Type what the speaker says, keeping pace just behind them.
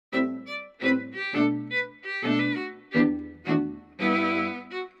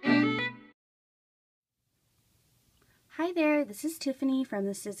Hi there, this is Tiffany from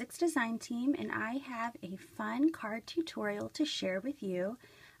the Sizzix Design Team, and I have a fun card tutorial to share with you.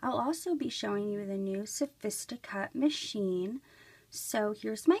 I'll also be showing you the new SophistiCut machine. So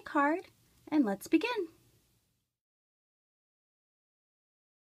here's my card, and let's begin.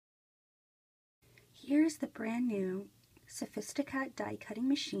 Here's the brand new SophistiCut Die-cutting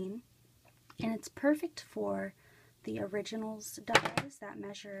machine, and it's perfect for the originals dies that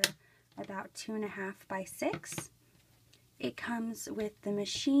measure about 2.5 by 6. It comes with the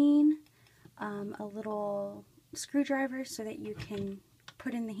machine, a little screwdriver so that you can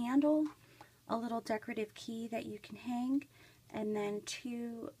put in the handle, a little decorative key that you can hang, and then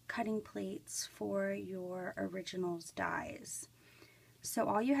 2 cutting plates for your originals dies. So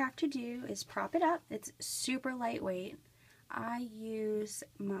all you have to do is prop it up. It's super lightweight. I use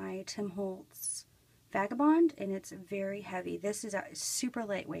my Tim Holtz Vagabond, and it's very heavy. This is super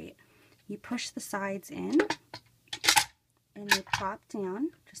lightweight. You push the sides in, and they pop down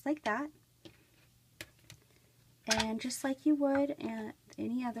just like that. And just like you would at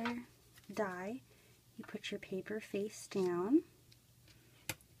any other die, you put your paper face down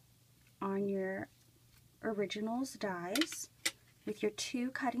on your originals dies with your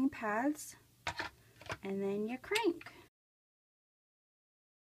 2 cutting pads, and then you crank.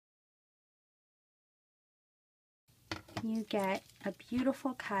 You get a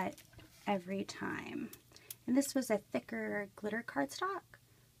beautiful cut every time. And this was a thicker glitter cardstock.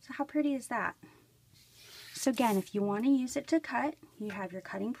 So how pretty is that? So again, if you want to use it to cut, you have your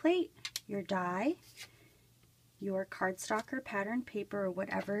cutting plate, your die, your cardstock or pattern paper or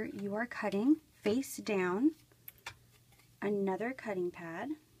whatever you are cutting face down, another cutting pad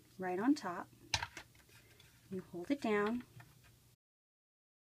right on top. You hold it down.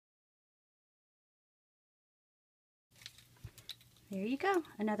 There you go,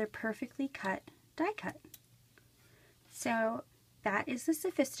 another perfectly cut die cut. So that is the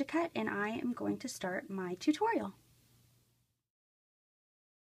SophistiCut, and I am going to start my tutorial.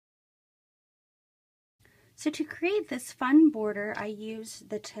 So to create this fun border, I used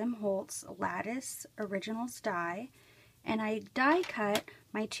the Tim Holtz Lattice Originals die, and I die cut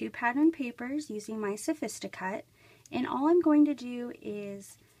my 2 pattern papers using my SophistiCut, and all I'm going to do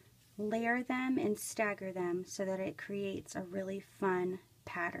is layer them and stagger them so that it creates a really fun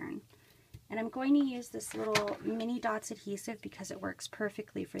pattern. And I'm going to use this little mini dots adhesive because it works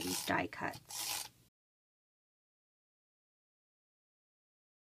perfectly for these die cuts.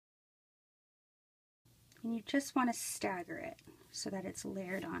 And you just want to stagger it so that it's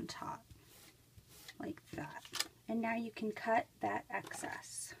layered on top, like that. And now you can cut that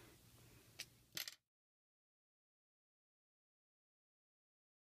excess.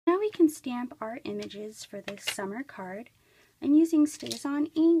 Now we can stamp our images for this summer card. I'm using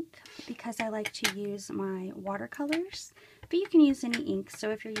StazOn ink because I like to use my watercolors, but you can use any ink. So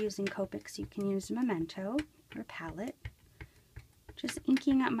if you're using Copics, you can use Memento or Palette. Just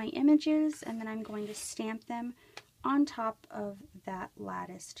inking up my images, and then I'm going to stamp them on top of that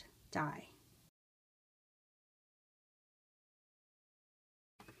latticed die.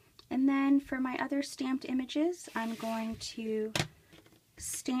 And then for my other stamped images, I'm going to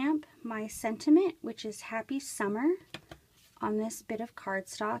stamp my sentiment, which is Happy Summer, on this bit of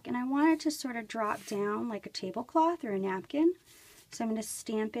cardstock, and I want it to sort of drop down like a tablecloth or a napkin. So I'm going to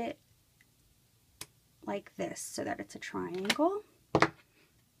stamp it like this so that it's a triangle.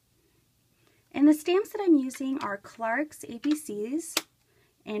 And the stamps that I'm using are Clark's ABCs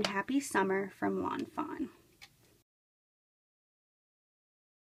and Happy Summer from Lawn Fawn.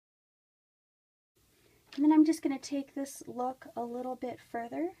 And then I'm just going to take this look a little bit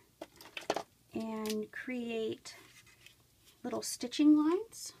further and create little stitching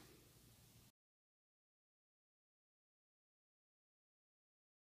lines.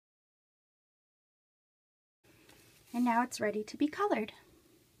 And now it's ready to be colored.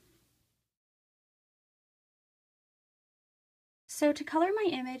 So to color my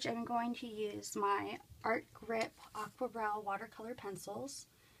image, I'm going to use my Art Grip Aquarelle watercolor pencils.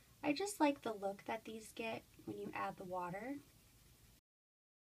 I just like the look that these get when you add the water.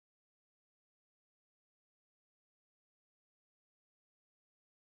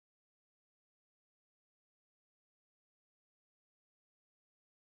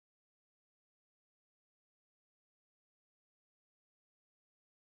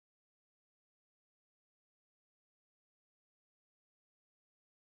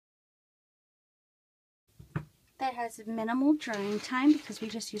 That has minimal drying time because we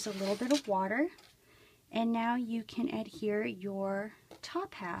just use a little bit of water. And now you can adhere your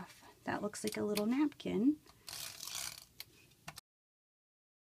top half. That looks like a little napkin.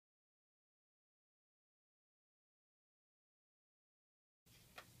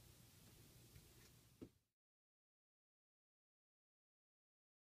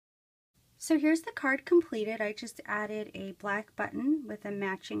 So here's the card completed. I just added a black button with a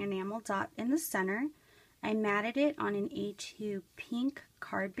matching enamel dot in the center. I matted it on an A2 pink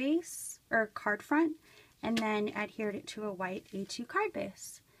card base, or card front, and then adhered it to a white A2 card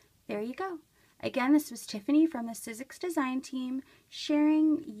base. There you go. Again, this was Tiffany from the Sizzix Design Team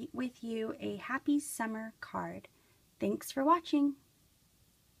sharing with you a happy summer card. Thanks for watching.